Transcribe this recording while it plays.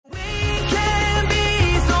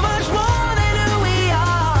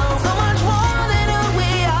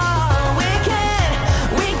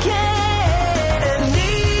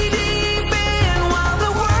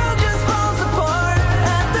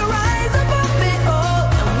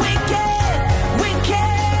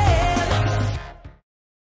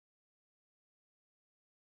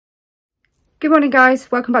Good morning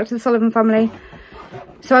guys, welcome back to the Sullivan family.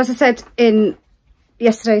 So as I said in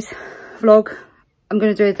yesterday's vlog, I'm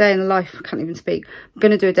going to do a day in the life. I can't even speak. I'm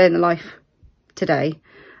going to do a day in the life today.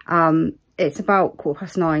 It's about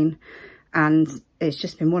 9:15 and it's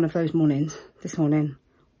just been one of those mornings this morning.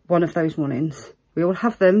 One of those mornings. We all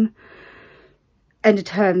have them. End of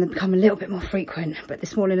term, they become a little bit more frequent, but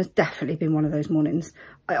this morning has definitely been one of those mornings.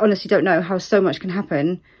 I honestly don't know how so much can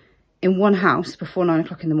happen in one house before 9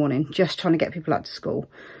 o'clock in the morning, just trying to get people out to school.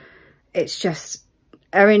 It's just,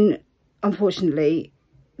 Erin, unfortunately,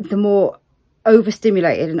 the more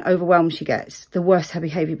overstimulated and overwhelmed she gets, the worse her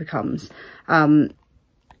behaviour becomes.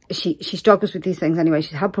 She struggles with these things anyway.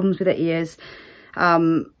 She's had problems with her ears.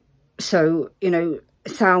 So, you know,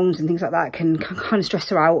 sounds and things like that can kind of stress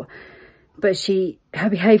her out. But her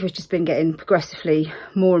behaviour has just been getting progressively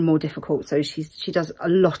more and more difficult. So she does a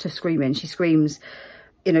lot of screaming. She screams,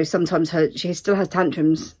 you know, sometimes she still has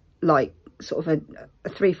tantrums like sort of a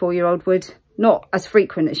 3-4-year-old would. Not as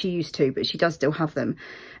frequent as she used to, but she does still have them.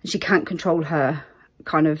 And she can't control her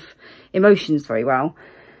kind of emotions very well.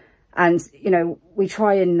 And, you know, we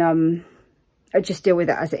try and just deal with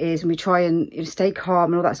it as it is. And we try and stay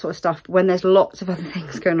calm and all that sort of stuff. But when there's lots of other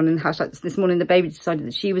things going on in the house, like this morning, the baby decided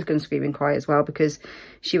that she was going to scream and cry as well because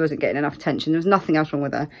she wasn't getting enough attention. There was nothing else wrong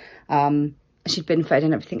with her. She'd been fed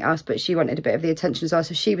and everything else, but she wanted a bit of the attention as well.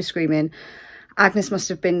 So she was screaming. Agnes must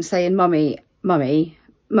have been saying, "Mummy, mummy,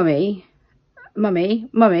 mummy, mummy,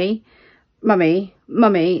 mummy, mummy,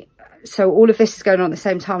 mummy." So all of this is going on at the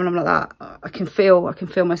same time, and I'm like that. I can feel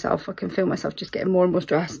myself. I can feel myself just getting more and more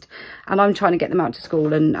stressed. And I'm trying to get them out to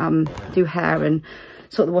school and do hair and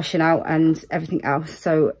sort the washing out and everything else.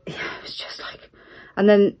 So yeah, it was just like, and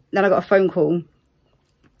then I got a phone call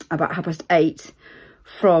about 8:30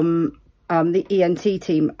 from the ENT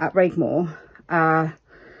team at Raigmore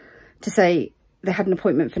to say they had an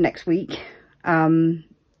appointment for next week.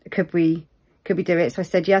 Could we do it? So I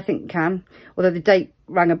said, yeah, I think we can. Although the date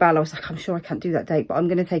rang a bell, I was like, I'm sure I can't do that date, but I'm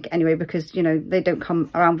going to take it anyway because, you know, they don't come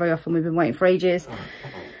around very often. We've been waiting for ages.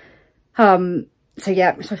 So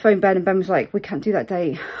yeah, so I phoned Ben and Ben was like, we can't do that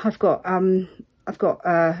date. I've got an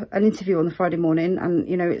interview on the Friday morning and,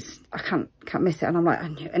 you know, I can't miss it. And I'm like,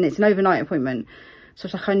 and it's an overnight appointment. So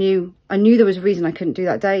it's like, I knew there was a reason I couldn't do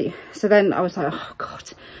that date. So then I was like, oh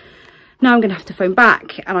God, now I'm going to have to phone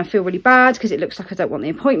back. And I feel really bad because it looks like I don't want the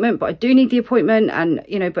appointment, but I do need the appointment. And,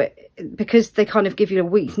 you know, but because they kind of give you a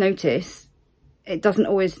week's notice, it doesn't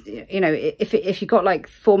always, you know, if you got like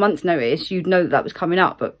 4 months notice, you'd know that was coming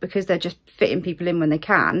up. But because they're just fitting people in when they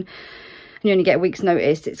can, and you only get a week's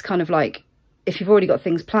notice, it's kind of like, if you've already got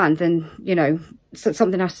things planned, then, you know,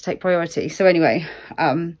 something has to take priority. So anyway,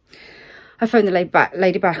 I phoned the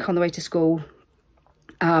lady back on the way to school.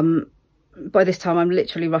 By this time, I'm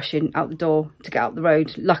literally rushing out the door to get out the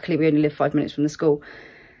road. Luckily, we only live 5 minutes from the school.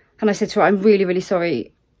 And I said to her, I'm really, really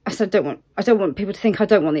sorry. I said, I don't want people to think I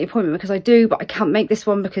don't want the appointment because I do, but I can't make this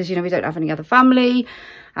one because, you know, we don't have any other family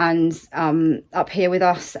and up here with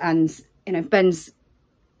us. And, you know, Ben's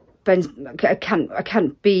I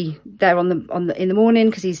can't be there in the morning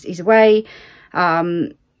because he's away.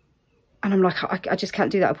 And I'm like, I just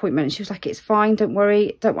can't do that appointment. And she was like, it's fine, don't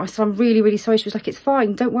worry. I said, I'm really, really sorry. She was like, it's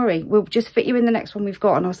fine, don't worry. We'll just fit you in the next one we've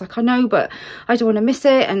got. And I was like, I know, but I don't want to miss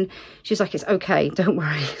it. And she's like, it's okay, don't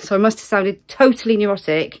worry. So I must have sounded totally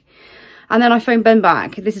neurotic. And then I phoned Ben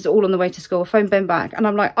back. This is all on the way to school. I phoned Ben back and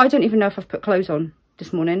I'm like, I don't even know if I've put clothes on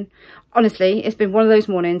this morning. Honestly, it's been one of those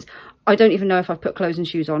mornings. I don't even know if I've put clothes and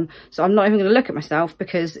shoes on. So I'm not even going to look at myself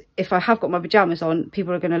because if I have got my pajamas on,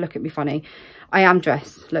 people are going to look at me funny. I am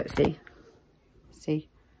dressed. Look, see,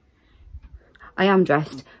 I am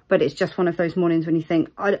dressed, but it's just one of those mornings when you think,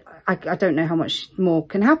 I don't know how much more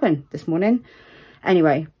can happen this morning.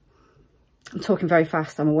 Anyway, I'm talking very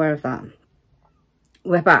fast. I'm aware of that.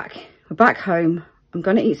 We're back home. I'm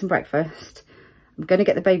going to eat some breakfast. I'm going to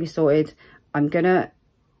get the baby sorted. I'm going to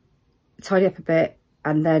tidy up a bit.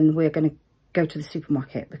 And then we're going to go to the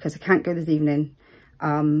supermarket because I can't go this evening,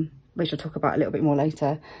 which I'll talk about a little bit more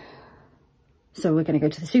later. So we're going to go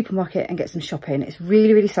to the supermarket and get some shopping. It's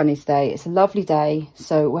really, really sunny today. It's a lovely day.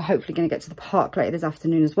 So we're hopefully going to get to the park later this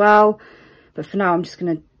afternoon as well. But for now, I'm just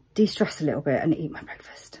going to de-stress a little bit and eat my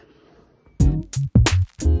breakfast.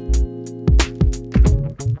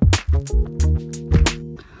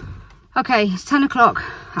 Okay, it's 10 o'clock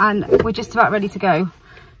and we're just about ready to go.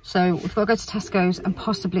 So we've got to go to Tesco's and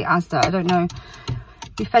possibly Asda. I don't know.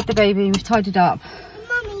 We fed the baby, we've tidied up.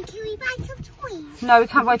 Mummy, can we buy some toys? No, we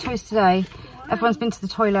can't buy toys today. Everyone's been to the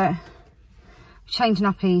toilet. We've changed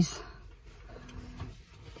nappies.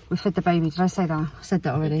 We fed the baby. Did I say that? I said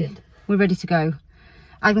that already. We're ready to go.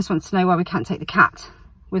 Agnes wants to know why we can't take the cat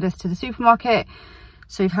with us to the supermarket.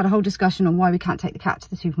 So we've had a whole discussion on why we can't take the cat to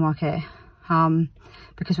the supermarket,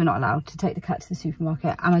 because we're not allowed to take the cat to the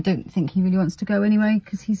supermarket, and I don't think he really wants to go anyway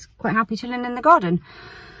because he's quite happy chilling in the garden.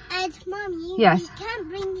 And Mummy, yes, you can't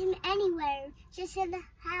bring him anywhere, just in the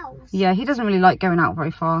house. Yeah, he doesn't really like going out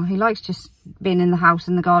very far. He likes just being in the house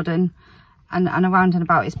and the garden and around and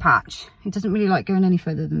about his patch. He doesn't really like going any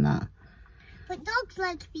further than that. But dogs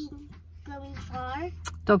like going far.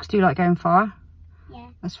 Dogs do like going far. Yeah.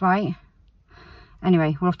 That's right.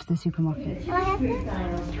 Anyway, we're off to the supermarket. Shall I have this?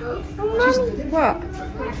 Oh, Mummy. What?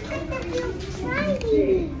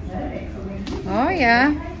 Oh,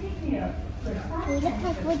 yeah. They look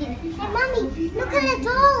like Woody. Hey, Mummy, look at the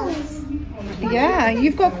dolls. Yeah,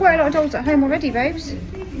 you've got quite a lot of dolls at home already, babes.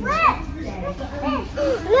 Where?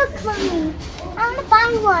 Look, Mummy. I want to buy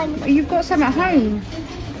one. You've got some at home.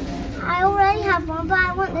 I already have one, but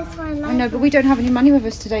I want this one. I know, but we don't have any money with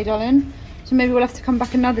us today, darling. So maybe we'll have to come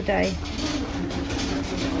back another day.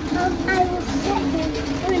 I will check it.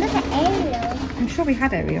 Oh, look at Ariel. I'm sure we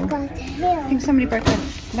had Ariel. Got a tail. I think somebody broke her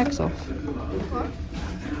legs off.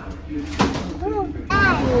 Oh,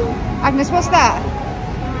 Daddy. Agnes, what's that?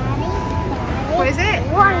 Daddy. What is it?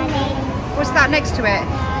 Daddy. What's that next to it?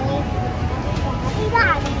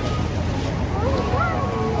 Daddy.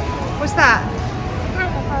 What's that?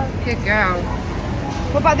 Daddy. Good girl.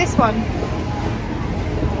 What about this one?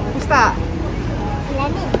 What's that?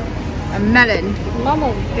 Lemon. A melon.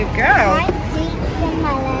 Lemon. Good girl.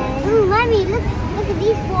 Melon. Ooh, Mommy, look at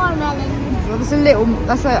these 4 melons. Well,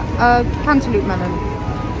 that's a cantaloupe melon.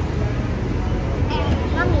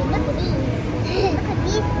 Mommy, look at these. Look at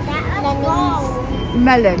these. That was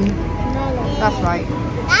Melon. melon. That's right.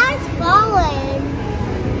 That's fallen.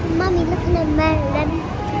 Mommy, look at the melon.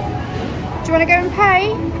 Do you want to go and pay?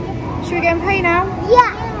 Should we go and pay now?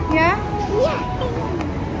 Yeah. Yeah? Yeah.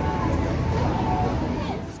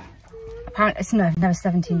 Apparently, it's never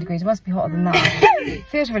 17 degrees. It must be hotter than that. It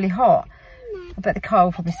feels really hot. I bet the car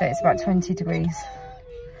will probably say it's about 20 degrees.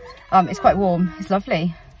 It's quite warm. It's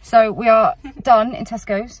lovely. So we are done in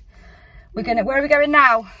Tesco's. Where are we going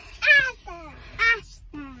now?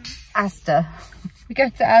 Asda. We go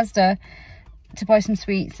to Asda to buy some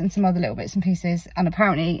sweets and some other little bits and pieces, and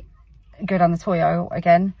apparently go down the toy aisle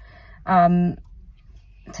again. So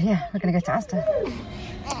yeah, we're gonna go to Asda.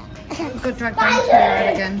 We've got dragged down the toy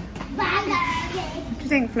aisle again. What do you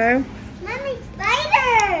think, Flo? Mommy,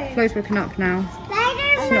 spider! Flo's woken up now.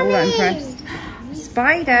 Spider, She's not all that impressed.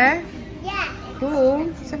 Spider? Yeah. Cool.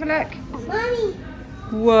 Let's have a look. Mommy.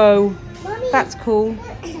 Whoa. Mommy. That's cool.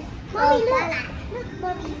 Mommy, look. Look,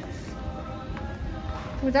 Mommy.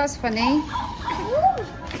 Oh, that's funny. Ooh.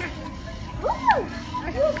 Ooh.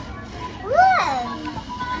 Whoa.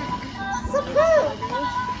 So cool.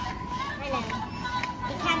 I know.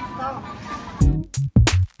 You can't stop.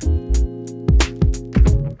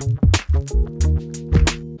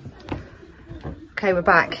 Okay, we're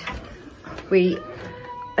back. I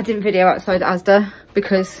didn't video outside Asda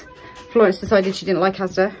because Florence decided she didn't like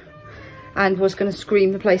Asda and was going to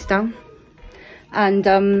scream the place down and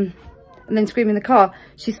then scream in the car.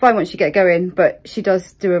 She's fine once you get going, but she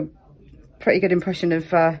does do a pretty good impression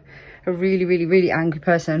of a really, really, really angry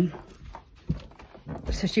person.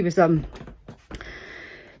 So she was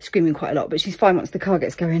screaming quite a lot, but she's fine once the car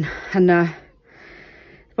gets going. And the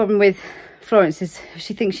problem with Florence is if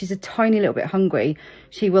she thinks she's a tiny little bit hungry,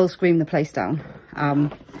 she will scream the place down.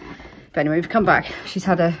 But anyway, we've come back. She's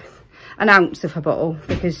had an ounce of her bottle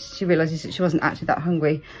because she realises that she wasn't actually that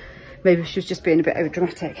hungry. Maybe she was just being a bit over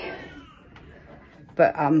dramatic.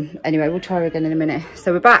 But anyway, we'll try her again in a minute.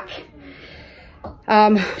 So we're back.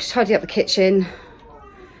 Just tidy up the kitchen,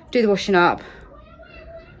 do the washing up,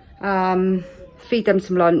 feed them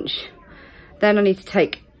some lunch. Then I need to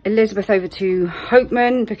take Elizabeth over to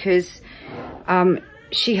Hopeman because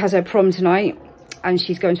she has her prom tonight and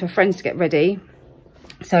she's going to her friends to get ready.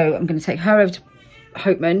 So I'm going to take her over to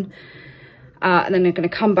Hopeman and then I'm going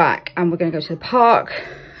to come back and we're going to go to the park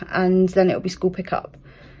and then it'll be school pickup.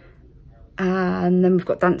 And then we've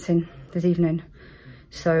got dancing this evening.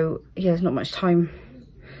 So yeah, there's not much time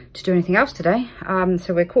to do anything else today.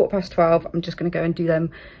 So we're 12:15. I'm just going to go and do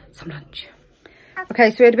them some lunch.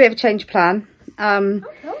 Okay, so we had a bit of a change of plan.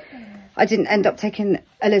 I didn't end up taking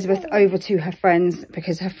Elizabeth over to her friends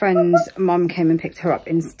because her friend's mum came and picked her up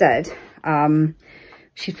instead.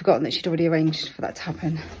 She'd forgotten that she'd already arranged for that to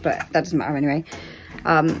happen, but that doesn't matter anyway.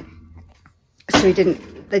 So they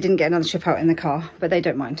didn't get another trip out in the car, but they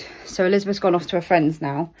don't mind. So Elizabeth's gone off to her friends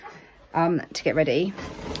now to get ready,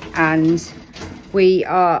 and we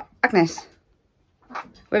are... Agnes,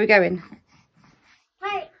 where are we going?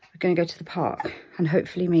 Right. We're going to go to the park and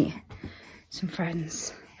hopefully meet some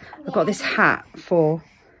friends. I got this hat for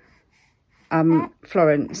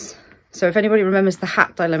Florence. So if anybody remembers the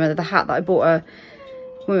hat dilemma, the hat that I bought her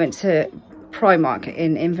when we went to Primark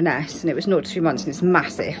in Inverness, and it was 0 to 3 months, and it's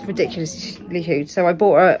massive, ridiculously huge. So I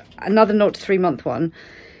bought her another 0 to 3 month one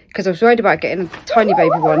because I was worried about getting a tiny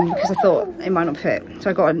baby one because I thought it might not fit. So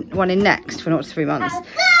I got one in next for 0 to 3 months.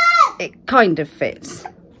 It kind of fits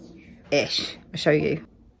ish. I'll show you.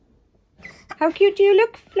 How cute do you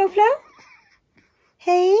look, Flo Flo?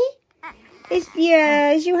 Hey?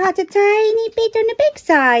 Yes, you had a tiny bit on the big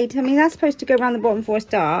side. I mean, that's supposed to go around the bottom for a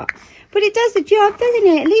start. But it does the job, doesn't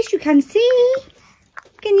it? At least you can see.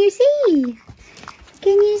 Can you see?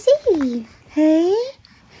 Can you see? Hey?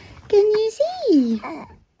 Can you see?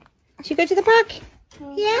 Should we go to the park?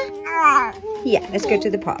 Yeah? Yeah, let's go to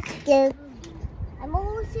the park. I'm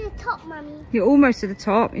almost to the top, Mummy. You're almost to the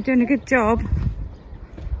top. You're doing a good job.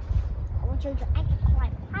 I want you to I can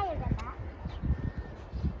climb higher than that.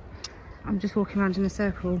 I'm just walking around in a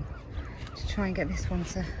circle to try and get this one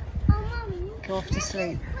to Mommy, go off to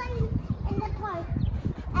sleep. in the park.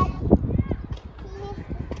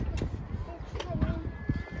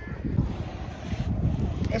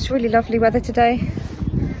 It's really lovely weather today.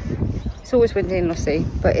 It's always windy in Lossie,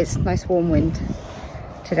 but it's nice warm wind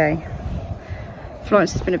today.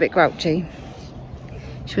 Florence has been a bit grouchy.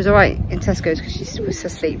 She was alright in Tesco's because she was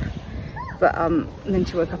asleep, but then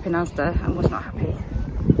she woke up in Asda and was not happy.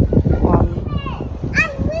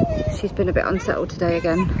 She's been a bit unsettled today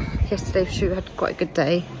again. Yesterday she had quite a good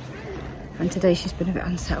day, and today she's been a bit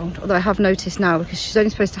unsettled. Although I have noticed now, because she's only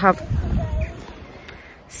supposed to have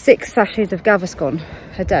 6 sachets of Gaviscon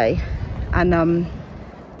a day, and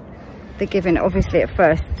they're given, obviously at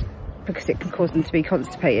first, because it can cause them to be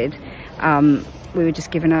constipated, we were just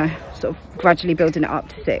giving her, sort of gradually building it up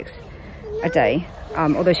to 6 a day,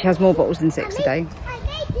 although she has more bottles than 6 a day.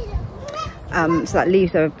 So that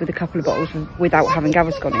leaves her with a couple of bottles without having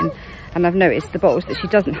Gaviscon in. And I've noticed the bottles that she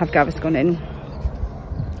doesn't have Gaviscon in,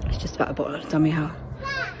 it's just about a bottle of dummy how.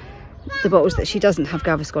 The bottles that she doesn't have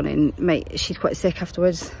Gaviscon in, she's quite sick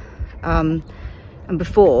afterwards. And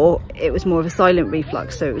before, it was more of a silent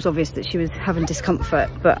reflux, so it was obvious that she was having discomfort,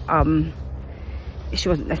 but she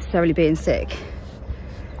wasn't necessarily being sick.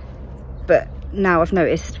 But now I've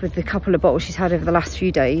noticed with the couple of bottles she's had over the last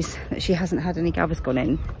few days that she hasn't had any Gaviscon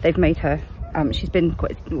in. They've made her, she's been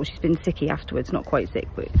sicky afterwards, not quite sick,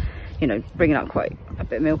 but you know, bringing up quite a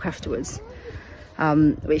bit of milk afterwards,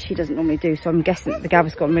 which she doesn't normally do. So I'm guessing that the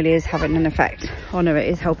Gaviscon really is having an effect on her. It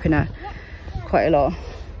is helping her quite a lot,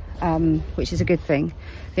 which is a good thing.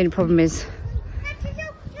 The only problem is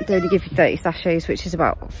they only give you 30 sachets, which is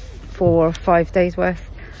about 4 or 5 days worth.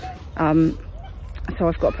 So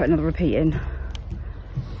I've got to put another repeat in,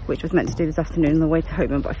 which was meant to do this afternoon on the way to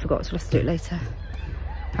Hopeman, but I forgot, so let's do it later.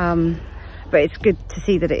 But it's good to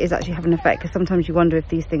see that it is actually having an effect, because sometimes you wonder if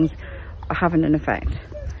these things are having an effect,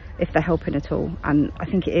 if they're helping at all. And I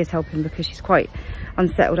think it is helping, because she's quite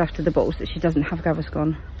unsettled after the bottles that she doesn't have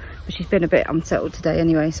Gaviscon. But she's been a bit unsettled today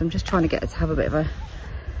anyway, so I'm just trying to get her to have a bit of a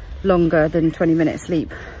longer than 20-minute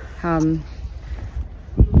sleep. And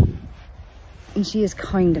she is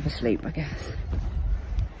kind of asleep, I guess.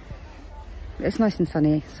 It's nice and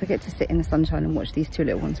sunny, so I get to sit in the sunshine and watch these 2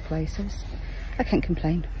 little ones play, so I can't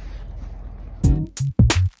complain.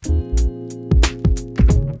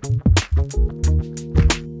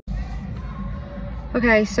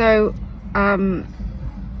 Okay, so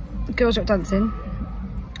girls are dancing.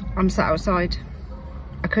 I'm sat outside.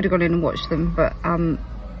 I could have gone in and watched them, but I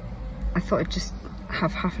thought I'd just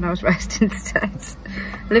have half an hour's rest instead.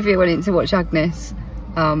 Olivia went in to watch Agnes,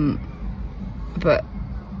 but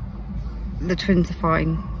the twins are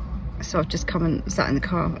fine, so I've just come and sat in the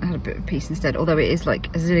car and had a bit of peace instead, although it is like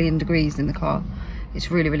a zillion degrees in the car. It's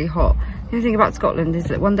really, really hot. The only thing about Scotland is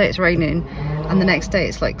that one day it's raining and the next day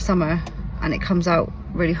it's like summer and it comes out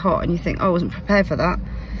really hot, and you think, oh, I wasn't prepared for that.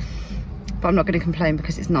 But I'm not going to complain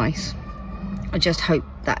because it's nice. I just hope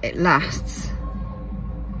that it lasts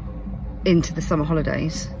into the summer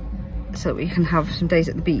holidays so that we can have some days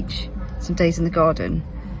at the beach, some days in the garden,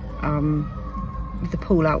 with the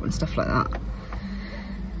pool out and stuff like that.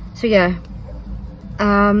 So yeah,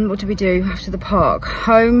 what did we do after the park?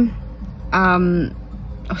 Home.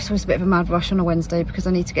 I was a bit of a mad rush on a Wednesday because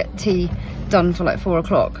I need to get tea done for like 4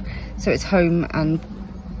 o'clock, so it's home, and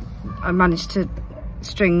I managed to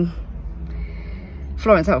string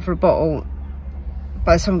Florence out for a bottle.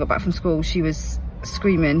 By the time I got back from school, she was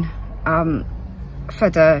screaming.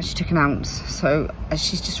 Fed her, she took an ounce, so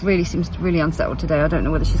she's just really seems really unsettled today. I don't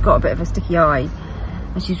know whether she's got a bit of a sticky eye,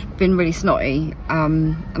 and she's been really snotty,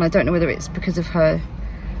 and I don't know whether it's because of her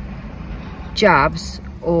jabs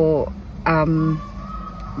or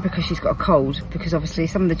because she's got a cold, because obviously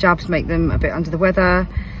some of the jabs make them a bit under the weather,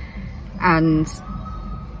 and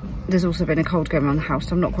there's also been a cold going around the house,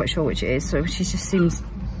 so I'm not quite sure which it is. So she just seems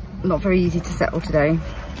not very easy to settle today.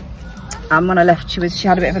 When I left, she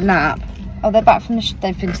had a bit of a nap. Oh, they're back from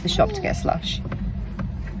they've been to the shop to get a slush.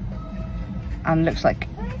 And looks like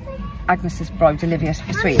Agnes has bribed Olivia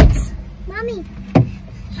for sweets. Mummy,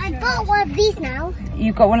 I bought one of these now.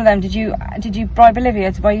 You got one of them. Did you bribe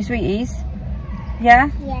Olivia to buy you sweeties? Yeah?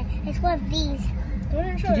 Yeah, it's one of these.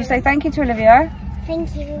 Did you say thank you to Olivia?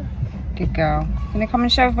 Thank you. Good girl. Can you come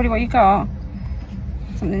and show everybody what you got?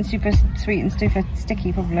 Something super sweet and super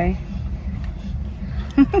sticky, probably.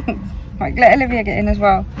 Right, let Olivia get in as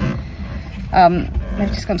well. They've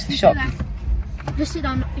just gone to the shop. Just sit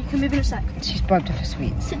down. You can move in a sec. She's bribed her for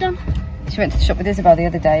sweets. Sit down. She went to the shop with Isabel the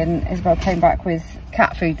other day, and Isabel came back with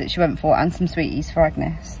cat food that she went for and some sweeties for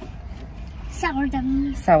Agnes. Sour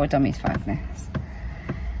dummies. Sour dummies for Agnes.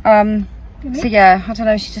 So yeah, I don't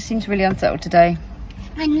know, she just seems really unsettled today.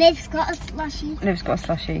 And Liv's got a slushie. Liv's got a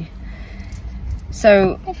slushie.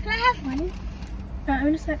 So Liv, can I have one? Right,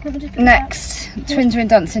 in a sec. Let me just next, twins are in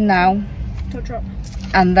dancing now. Don't drop.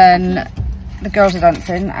 And then the girls are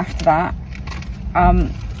dancing after that.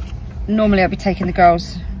 Normally I'll be taking the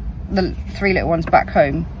girls, the 3 little ones, back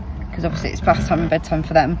home, because obviously it's bath time and bedtime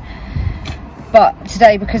for them. But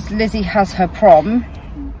today, because Lizzie has her prom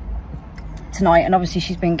tonight, and obviously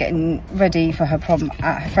she's been getting ready for her prom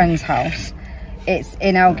at her friend's house, it's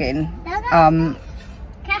in 𝚑𝚗𝙗.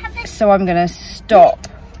 So I'm gonna stop,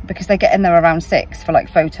 because they get in there around 6 for like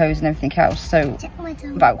photos and everything else. So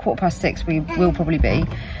about 6:15 we will probably be.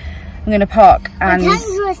 I'm gonna park and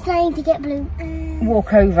starting to get blue.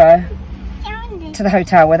 walk over to the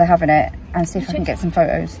hotel where they're having it and see if I can get some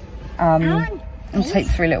photos. And take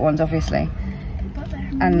the 3 little ones, obviously.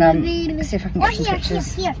 And see if I can get some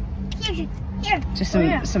pictures. Here. Just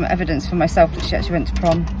some evidence for myself that she actually went to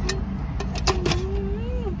prom.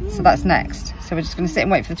 So that's next. So we're just going to sit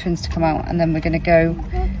and wait for the twins to come out, and then we're going to go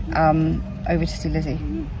over to see Lizzie.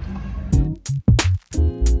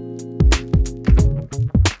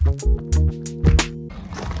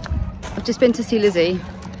 I've just been to see Lizzie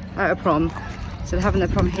at her prom. So they're having their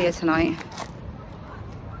prom here tonight.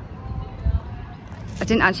 I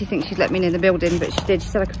didn't actually think she'd let me in the building, but she did. She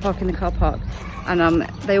said I could park in the car park. And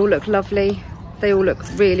they all look lovely. They all look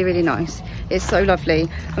really, really nice. It's so lovely.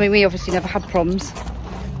 I mean, we obviously never had proms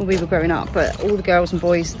when we were growing up, but all the girls and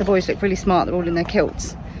boys, the boys look really smart. They're all in their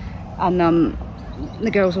kilts. And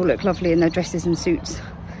the girls all look lovely in their dresses and suits.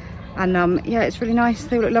 And yeah, it's really nice.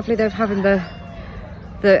 They all look lovely. They're having the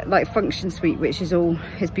like function suite, which is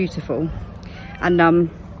beautiful. And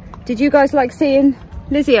did you guys like seeing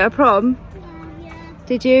Lizzie at her prom? Yeah.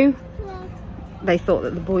 Did you? Yeah. They thought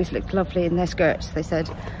that the boys looked lovely in their skirts, they said.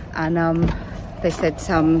 And they said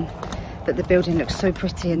that the building looks so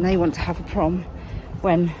pretty and they want to have a prom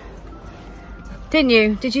when... Didn't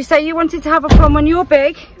you? Did you say you wanted to have a prom when you're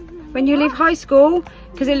big? When you leave high school?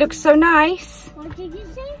 Because it looks so nice. What did you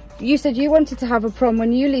say? You said you wanted to have a prom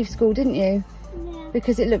when you leave school, didn't you? Yeah.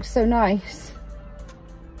 Because it looks so nice.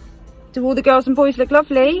 Do all the girls and boys look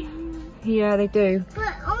lovely? Yeah, they do.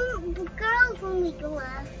 But girls only go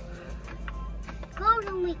there. Girls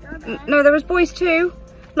only go there. No, there was boys too.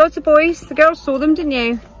 Lots of boys. The girls saw them, didn't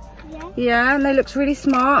you? Yeah. Yeah, and they looked really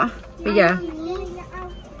smart. But yeah,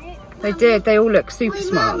 they did. They all look super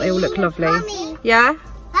smart. They all look lovely. Mommy, Yeah?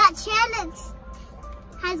 that chair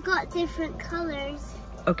has got different colours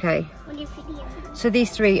Okay. on your video. So these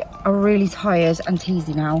 3 are really tired and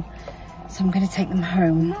teasy now. So I'm going to take them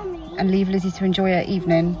home Mommy. and leave Lizzie to enjoy her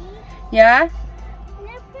evening. Yeah?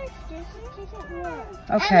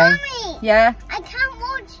 Okay. Mommy, Yeah? I can't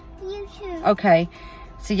watch YouTube. Okay.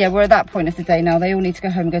 So yeah, we're at that point of the day now. They all need to go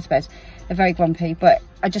home and go to bed. They're very grumpy, but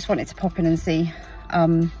I just wanted to pop in and see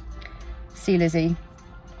Lizzie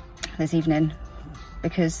this evening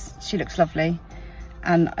because she looks lovely,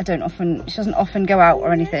 and she doesn't often go out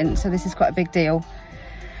or anything, so this is quite a big deal.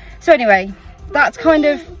 So anyway, that's kind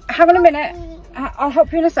of, hang on a minute, I'll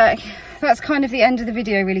help you in a sec. That's kind of the end of the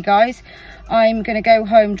video really, guys. I'm gonna go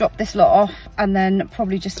home, drop this lot off, and then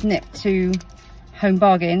probably just nip to Home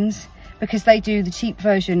Bargains, because they do the cheap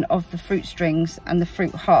version of the fruit strings and the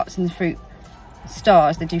fruit hearts and the fruit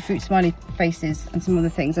stars. They do fruit smiley faces and some other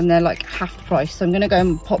things, and they're like half the price. So I'm gonna go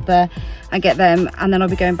and pop there and get them, and then I'll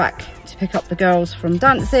be going back to pick up the girls from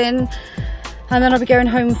dancing, and then I'll be going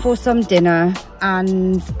home for some dinner,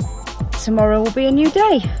 and tomorrow will be a new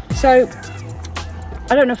day. So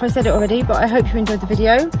I don't know if I said it already, but I hope you enjoyed the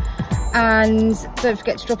video, and don't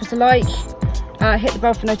forget to drop us a like, hit the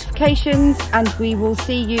bell for notifications, and we will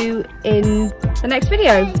see you in the next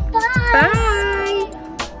video. Bye. Bye.